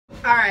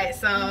Alright,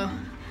 so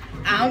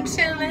I'm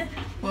chilling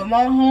with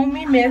my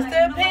homie,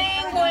 Mr.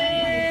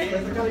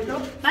 Penguin.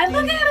 Like,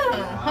 look at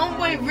him.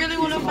 Homeboy really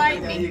want to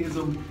fight me.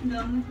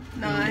 No,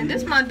 and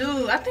this my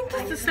dude. I think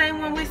that's the same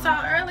one we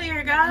saw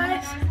earlier,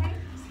 guys.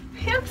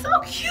 Him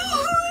so cute.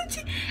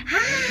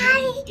 Hi,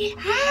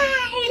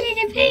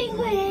 little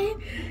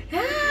penguin.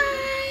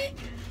 Hi.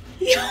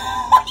 Yo,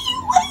 you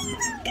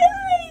waving,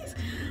 guys.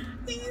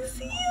 Do you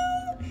see him?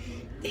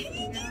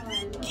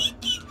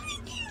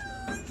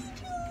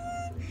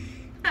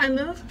 I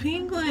love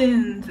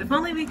penguins. If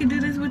only we could do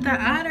this with the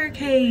otter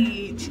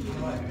cage.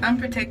 I'm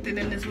protected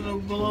in this little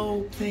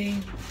globe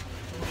thing.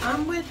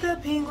 I'm with the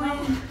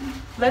penguin.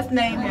 Let's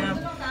name him.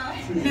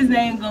 His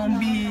name gonna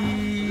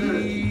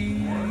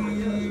be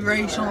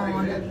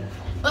Rayshawn.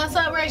 What's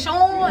up,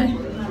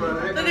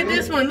 Rayshawn? Look at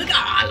this one. Look,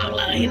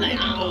 he like,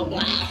 oh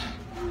boy.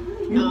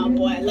 Oh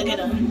boy, look at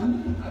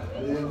him.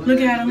 Look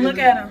at him, look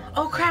at him.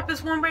 Oh crap,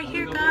 there's one right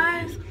here,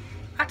 guys.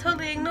 I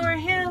totally ignored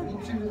him.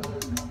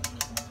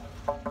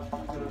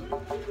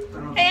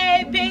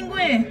 Hey,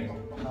 penguin.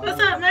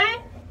 What's up,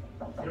 man?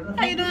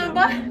 How you doing,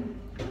 boy?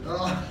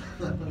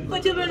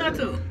 What you been up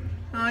to?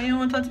 Oh, you don't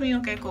want to talk to me?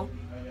 Okay, cool.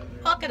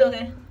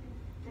 Okay.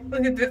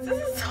 Look at this.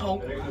 This is so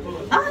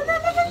cool. Oh,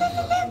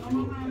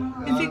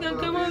 look. Is he gonna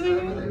come over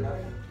here?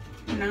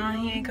 No,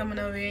 he ain't coming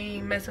over here. He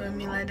ain't messing with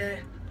me like that.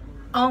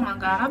 Oh my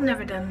God, I've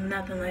never done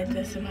nothing like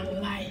this in my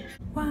life.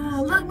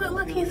 Wow,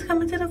 look. He's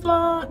coming to the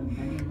vlog.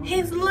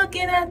 He's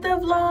looking at the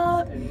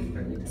vlog.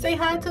 Say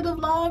hi to the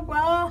vlog,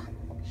 bro.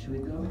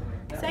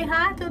 Say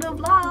hi to the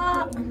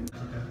vlog.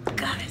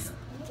 Guys.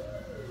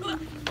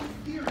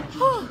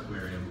 Whew.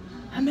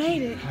 I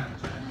made it.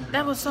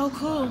 That was so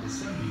cool.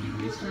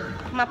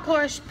 My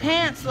Porsche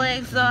pants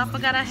legs though, I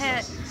forgot I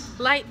had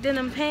light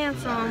denim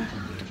pants on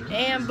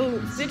and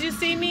boots. Did you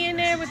see me in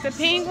there with the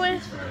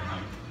penguin?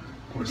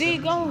 D,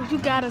 go. You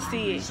gotta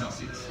see it.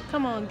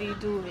 Come on, D,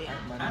 do it.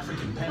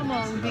 Come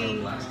on,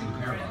 D.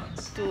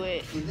 Do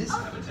it.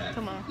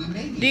 Come on.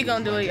 D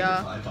gonna do it,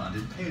 y'all.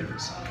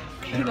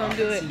 He gonna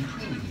do it.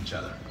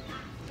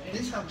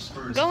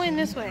 Go in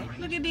this way.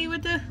 Look at D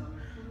with the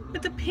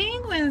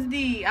penguins,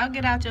 D. I'll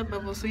get out your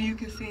bubble so you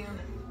can see them.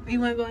 You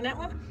wanna go in that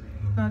one?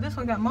 No, this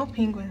one got more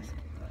penguins.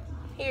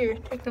 Here,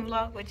 take the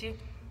vlog with you.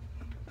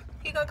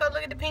 You gonna go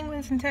look at the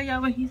penguins and tell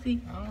y'all what you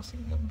see? I don't see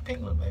no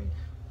penguin, baby.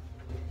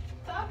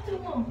 Talk to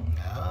him.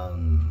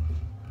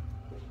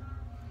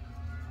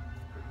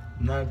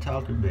 Not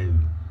talking, baby.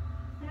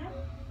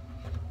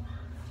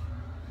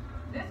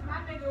 This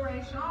my nigga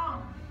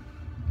Rayshawn.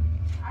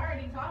 I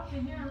already talked to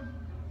him.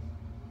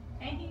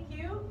 Ain't he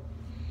cute?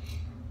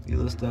 You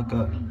look stuck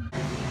up.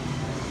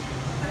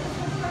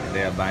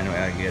 They albino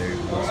alligator,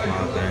 little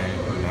small thing,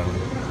 you know,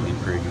 be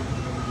pretty.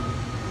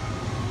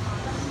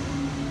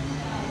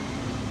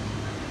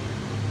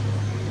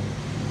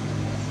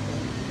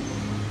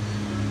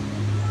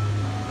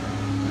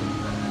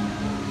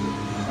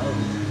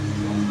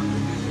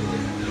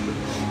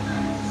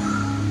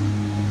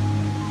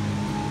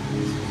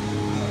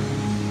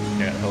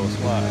 Got the whole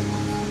squad.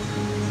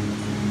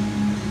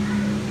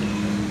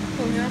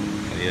 Oh, yeah?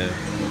 Yeah.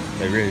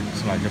 They ready.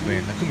 Somebody jump in.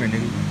 Like, come here,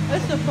 nigga.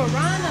 It's a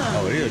piranha.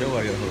 Oh, it is. That's why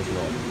I got the whole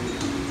squad.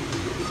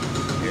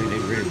 Yeah, they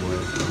ready,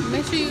 boys.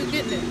 Make sure you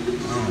get there.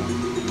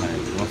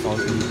 Like, one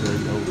false move,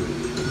 it's over.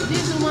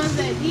 These are the ones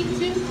that eat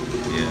you?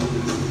 Yeah.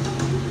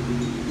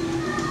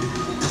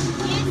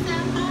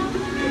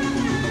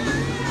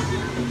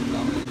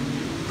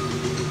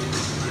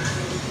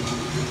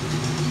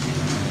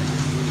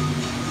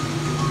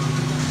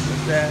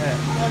 What's that?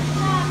 A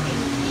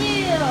talking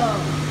eel.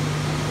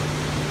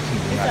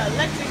 It's an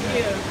electric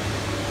eel.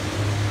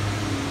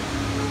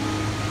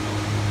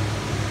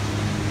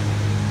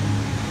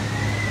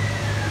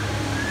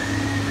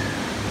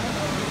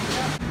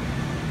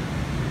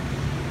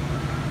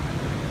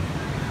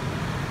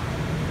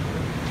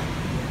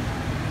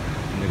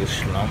 Nigga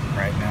slump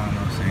right now, you know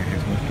what I'm saying?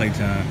 It's more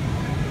playtime.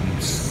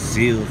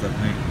 Seals, I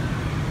think.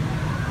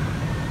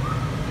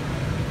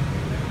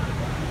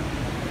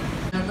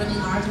 The really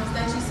large ones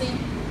that you see,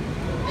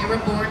 they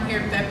were born here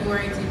in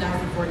February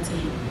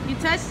 2014. You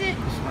touched it?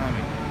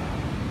 Slimy.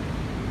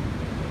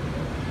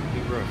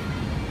 Big rough.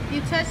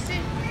 You touched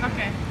it?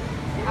 Okay.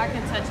 I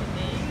can touch it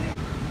then.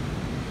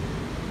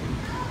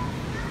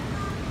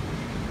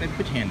 Hey,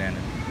 put your hand down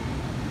there.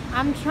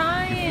 I'm It's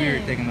trying.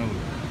 weird taking over.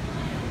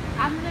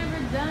 I've never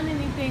done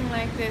anything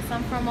like this.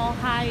 I'm from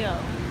Ohio.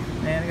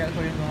 Man, I gotta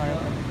put you in Ohio.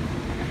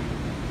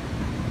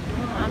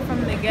 I'm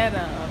from the ghetto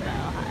of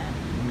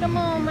Ohio. Come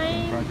on,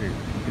 man. Right there.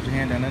 Put your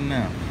hand down there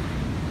now.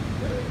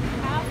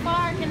 How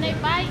far can they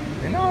bite?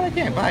 No, they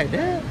can't bite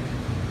that.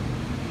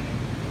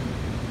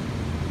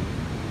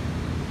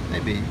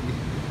 Maybe.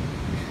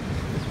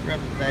 It's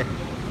rough today.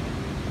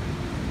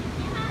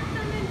 You're not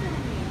coming to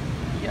me.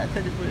 You gotta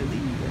touch it for the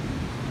lead.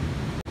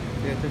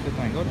 Yeah, touch the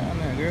thing. Go down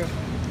there, girl.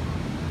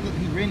 Look,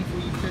 he ready for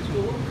you to touch it.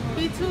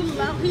 He too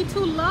low. He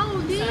too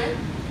low, dude.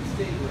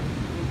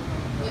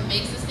 What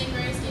makes the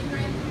stingray?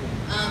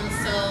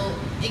 So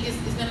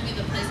it's going to be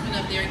the placement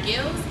of their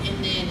gills,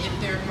 and then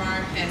if their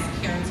barb has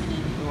keratin in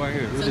it. right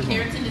here. So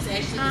keratin is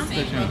actually the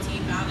same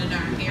protein found in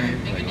our hair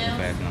and fingernails.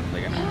 And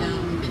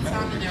it's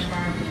found in their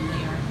barb and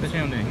layer. Touch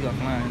him then. He got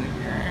flying.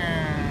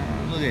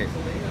 Look at it.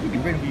 He be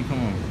ready for you to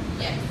come on.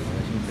 Yes.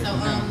 So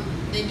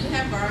they do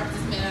have barbs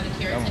that's made out of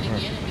keratin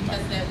again, and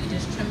because of that we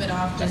just trim it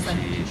off just like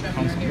we do trim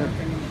our hair and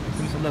fingernails.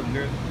 Give us 11,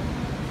 girl.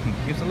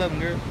 Give us 11,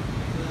 girl.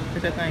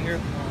 Hit that thing, girl.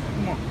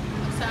 Come on.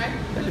 I'm sorry?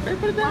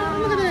 Put it down.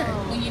 Look at that.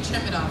 When you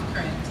trim it off,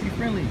 correct. Be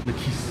friendly. The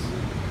kiss.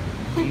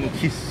 The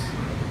kiss.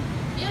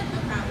 Yeah, no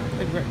problem.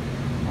 That's right.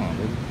 Come on,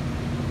 baby.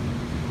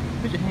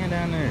 Put your hand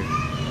down there.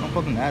 Don't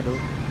fucking die, though.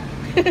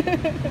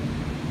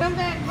 Come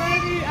back,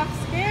 baby. I'm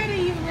scared of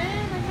you,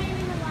 man. I can't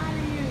even lie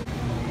to you.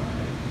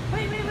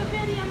 Wait,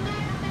 Betty, I'm back.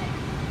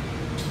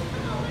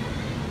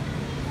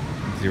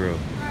 0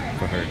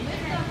 for her.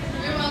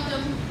 You're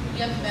welcome. You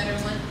have a better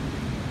one.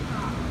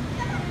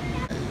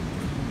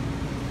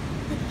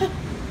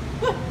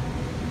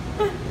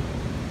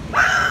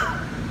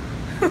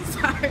 I'm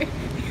sorry.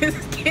 It's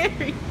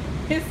scary.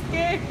 It's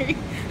scary.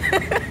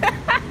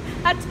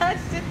 I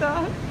touched it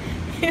though.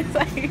 It's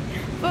like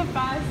for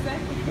 5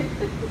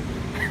 seconds.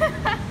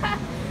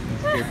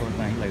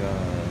 Like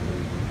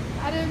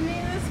I didn't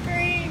mean to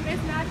scream.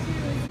 It's not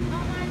you.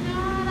 Oh my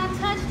god, I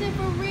touched it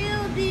for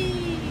real, D.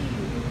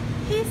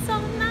 He's so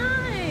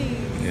nice.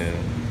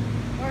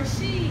 Yeah. Or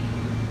she.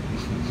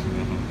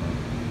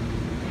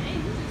 Dang,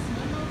 you just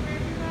swim over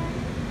everybody.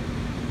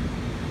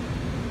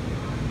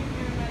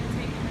 Everybody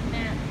taking a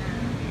nap now.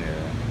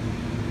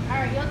 Yeah.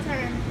 Alright, your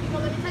turn. You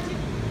gonna let me touch you?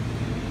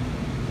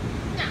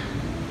 No.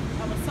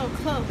 I was so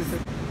close.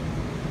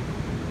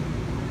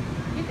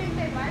 You think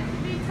they like to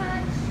be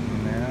touched?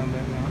 Yeah,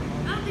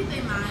 I don't think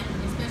they mind,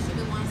 especially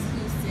the ones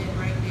who sit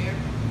right there.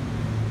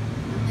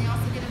 They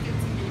also get a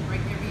 15-minute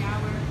break every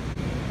hour.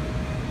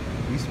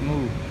 be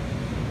smooth.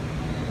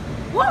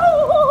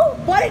 Whoa!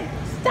 What?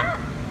 Stop!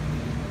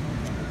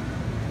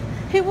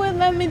 He wouldn't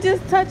let me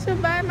just touch him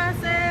by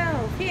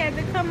myself. He had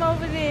to come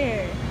over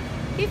there.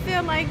 He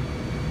feel like...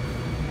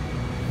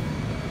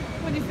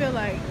 What do you feel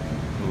like?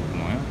 Smooth,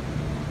 man.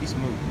 He's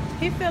smooth.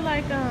 He feel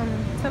like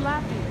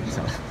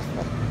tilapia.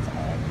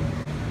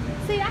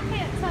 See, I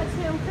can't touch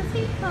him because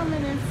he's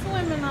coming and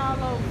swimming all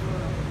over.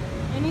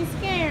 And he's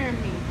scaring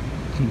me.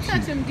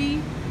 Touch him,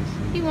 D.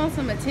 He wants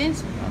some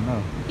attention. I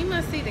know. He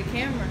must see the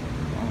camera. I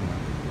don't know.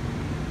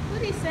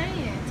 What he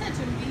saying? Touch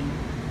him, D.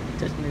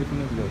 Touch the nigga from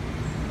this little.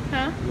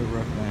 Huh? Little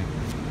rough thing.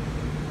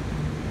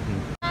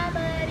 Hi,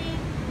 buddy.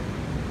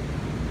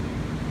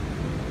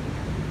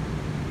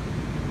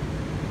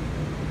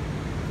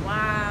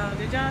 Wow,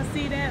 did y'all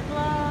see that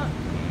vlog?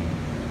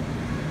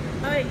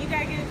 Oh, wait, you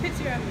gotta get a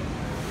picture of me.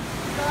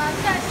 So I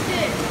touched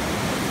it.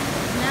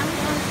 Now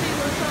we're gonna see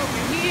what's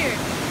over here.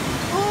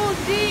 Oh,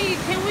 D,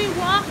 can we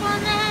walk on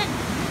that?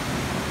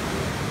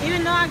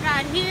 Even though I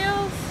got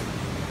heels?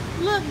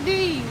 Look,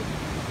 D.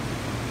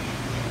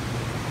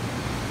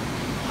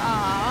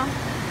 Aww.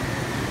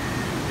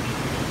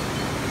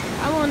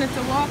 I wanted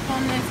to walk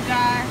on this,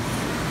 guy.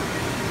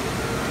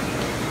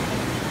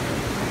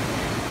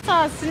 I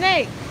saw a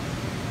snake.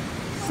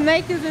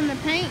 Snake is in the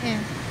painting.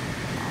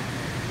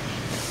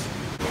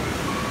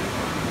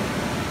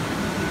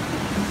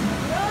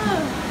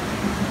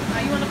 Oh,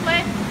 you want to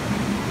play?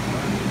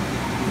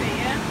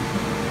 Yeah.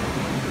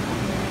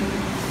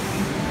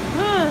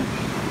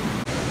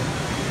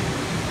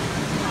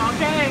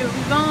 Okay,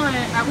 we're going.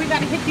 We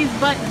gotta hit these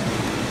buttons.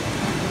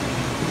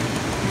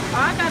 Oh,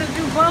 I gotta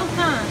do both,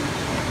 huh?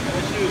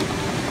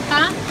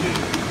 Huh?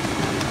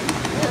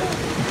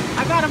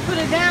 I gotta put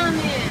it down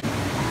there.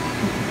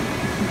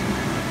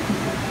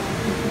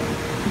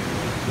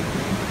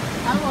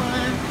 I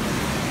won.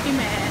 He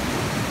mad.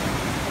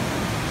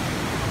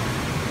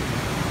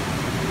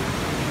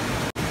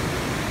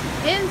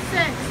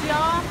 Insects,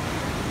 y'all.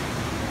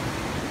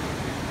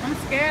 I'm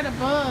scared of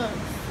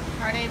bugs.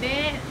 Are they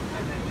dead?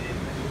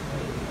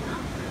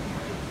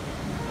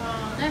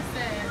 Oh, that's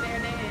sad. They're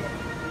dead.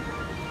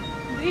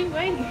 D,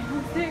 wait.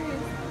 I'm serious.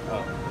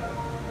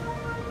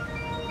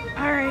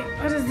 Alright,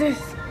 what is this?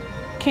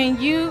 Can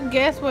you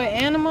guess what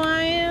animal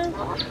I am?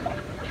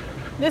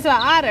 This is an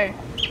otter.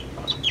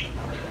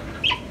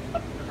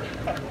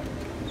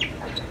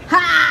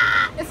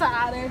 Ha! It's an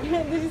otter.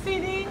 Did you see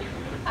these?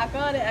 I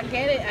got it. I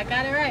get it. I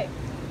got it right.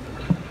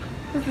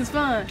 This is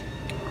fun.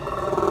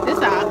 This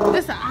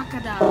a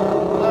crocodile.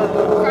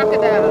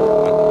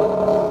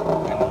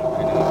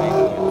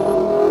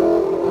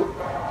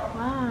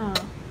 Wow.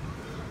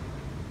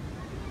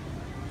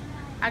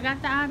 I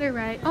got the otter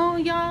right. Oh,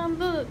 y'all,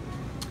 look.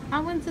 I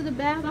went to the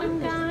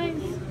bathroom,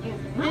 guys,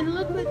 and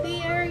look what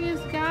the Aries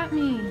got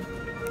me.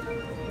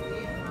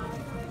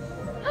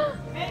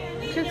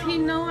 Because he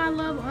know I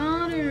love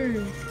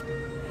otters.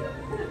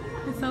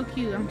 It's so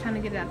cute. I'm trying to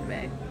get it out the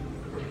bag.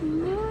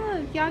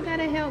 Look, y'all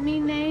gotta help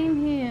me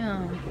name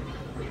him.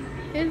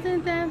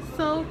 Isn't that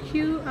so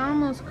cute? I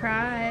almost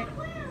cried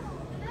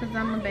because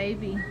I'm a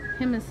baby.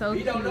 Him is so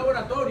cute. I feel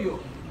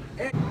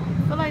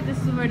like this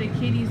is where the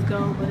kitties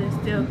go, but it's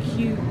still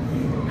cute.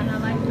 And I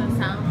like the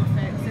sound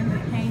effects and the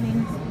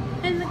paintings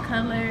and the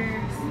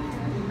colors.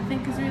 I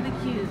think it's really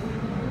cute.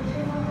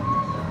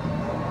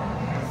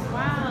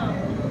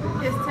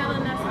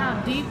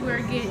 deep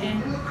we're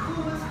getting.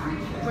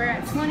 We're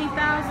at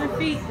 20,000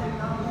 feet.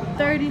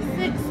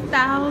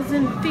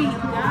 36,000 feet,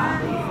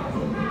 guys.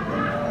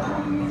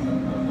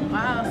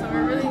 Wow, so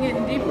we're really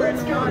getting deeper in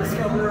the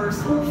water.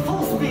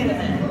 Full speed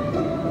ahead.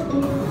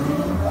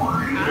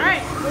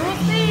 Alright, full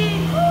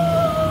speed.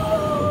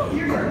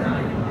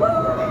 Woo!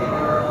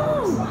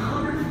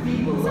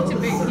 Such a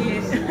big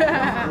kid.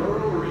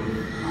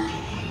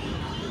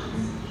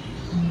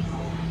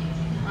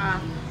 Wow.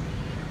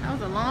 That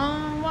was a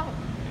long walk.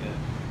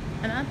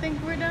 And I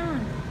think we're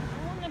done. I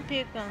want to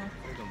pick on.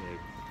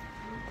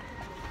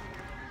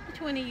 Which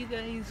one of you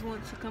guys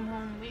want to come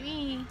home with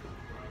me?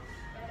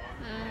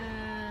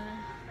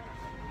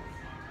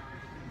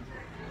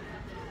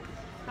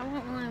 I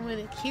want one with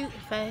a cute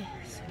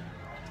face.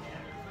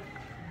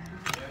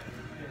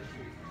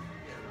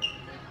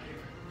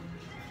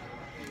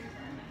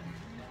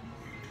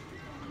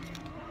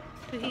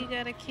 Do he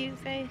got a cute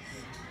face?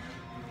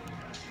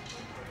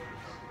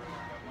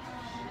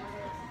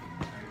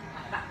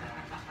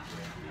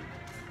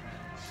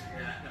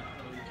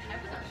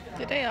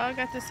 Do they all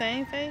got the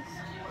same face?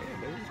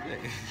 Yeah,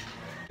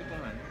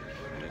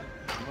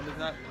 one is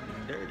not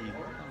dirty.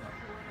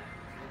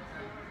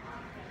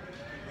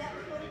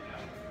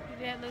 Does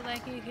that look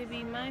like it could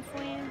be my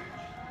friend?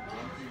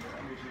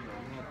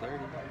 Not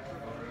 30.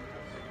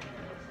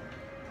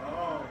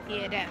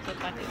 Yeah, that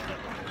looks like it could.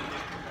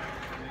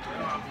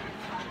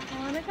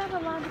 Oh, they got a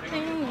lot of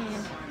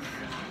things.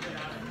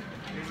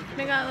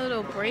 They got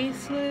little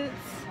bracelets.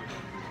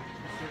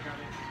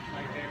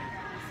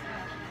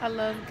 I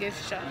love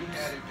gift shops.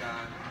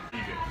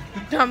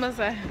 I'm gonna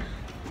say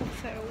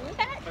what?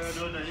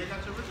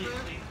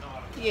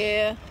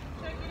 Yeah.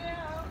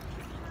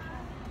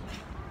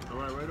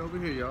 Alright, right over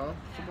here, y'all.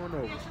 Come on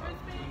over.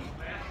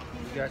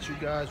 We got you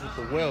guys with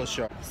the whale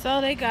shark.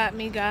 So they got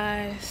me,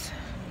 guys.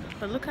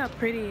 But look how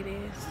pretty it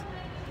is.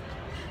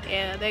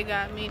 Yeah, they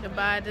got me to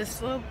buy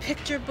this little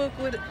picture book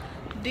with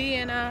D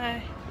and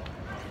I.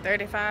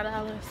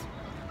 $35.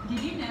 Did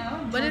you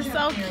know? But it's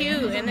so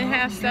cute, and it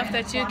has stuff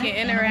that you can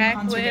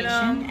interact with.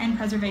 And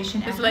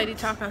preservation This lady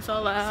talking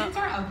so loud. Since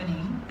our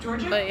opening,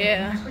 Georgia But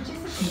yeah, has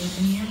participated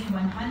in nearly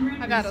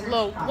 100 I got a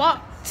little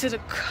walk to the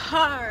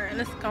car,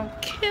 and it's gonna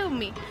kill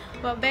me.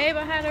 But babe,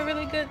 I had a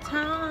really good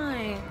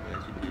time.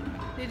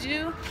 Did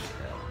you?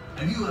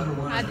 Have you ever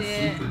wanted to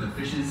did. sleep with the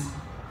fishes?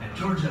 At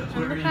Georgia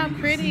Aquarium, look how you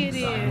can pretty see it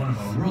inside is. one of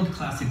our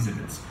world-class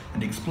exhibits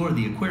and explore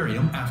the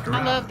aquarium after I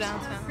hours. love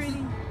downtown.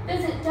 Pretty.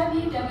 Visit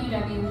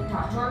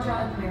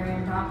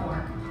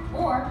www.georgiaaquarium.org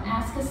or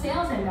ask a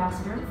sales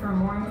ambassador for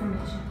more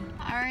information.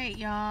 Alright,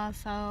 y'all,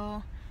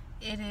 so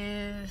it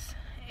is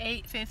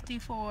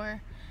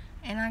 8:54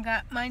 and I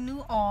got my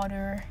new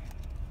otter.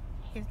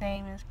 His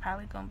name is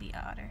probably gonna be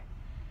Otter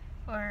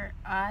or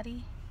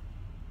Oddie,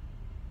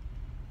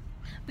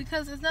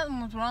 because there's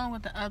nothing was wrong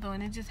with the other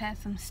one. It just had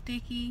some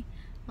sticky,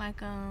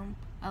 like a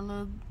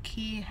little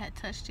kid had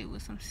touched it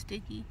with some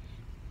sticky,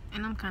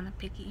 and I'm kind of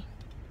picky,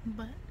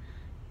 but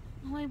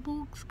my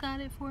books got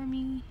it for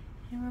me,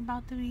 and we're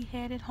about to be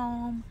headed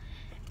home.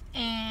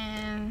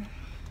 And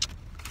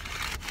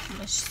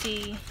let's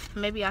see,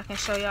 maybe I can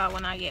show y'all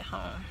when I get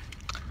home.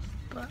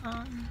 But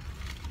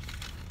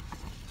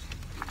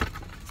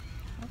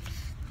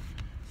oops.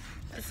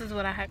 This is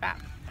what I had got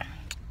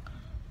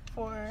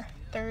for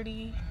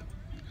 30.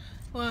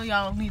 Well,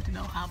 y'all need to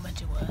know how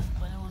much it was,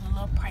 but it was a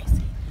little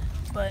pricey.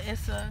 But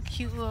it's a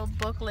cute little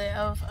booklet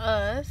of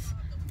us,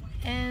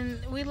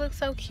 and we look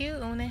so cute,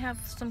 and they have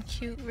some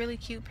cute, really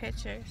cute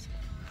pictures.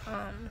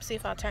 See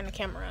if I'll turn the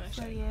camera on and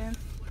show you. Yeah,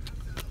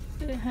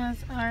 it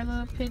has our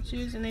little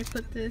pictures, and they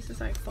put this, it's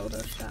like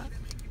Photoshop.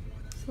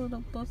 This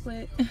little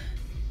booklet.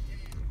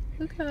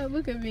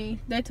 Look at me.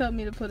 They told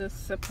me to put a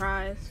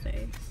surprise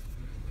face.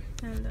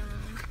 And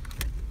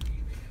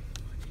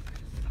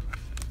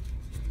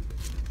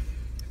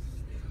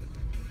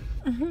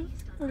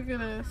look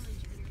at us.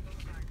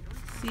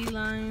 Sea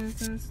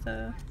lions and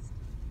stuff.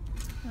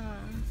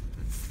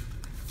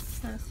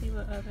 Let's see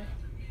what other.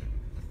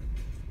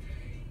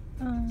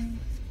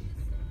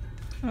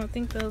 I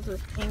think those were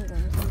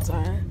penguins. I'm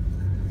sorry.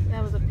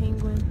 That was a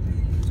penguin.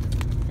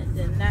 And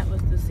then that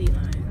was the sea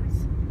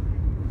lions.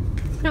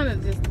 It's kind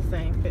of just the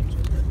same pictures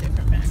with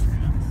different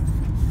backgrounds.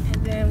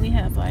 And then we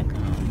have like, I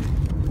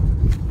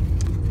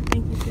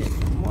think you said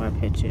some more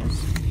pictures.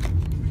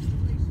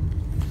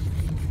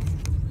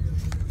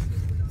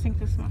 I think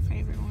this is my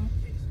favorite one.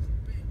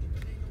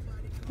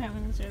 That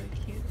one is really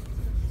cute.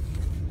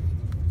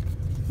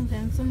 And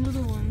then some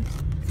little ones.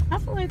 I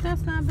feel like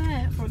that's not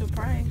bad for the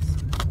price.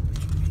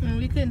 And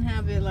we couldn't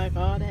have it like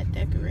all that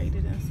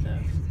decorated and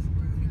stuff.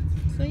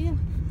 So yeah,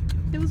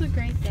 it was a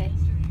great day.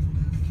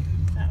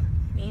 So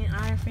me and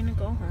I are finna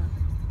go home.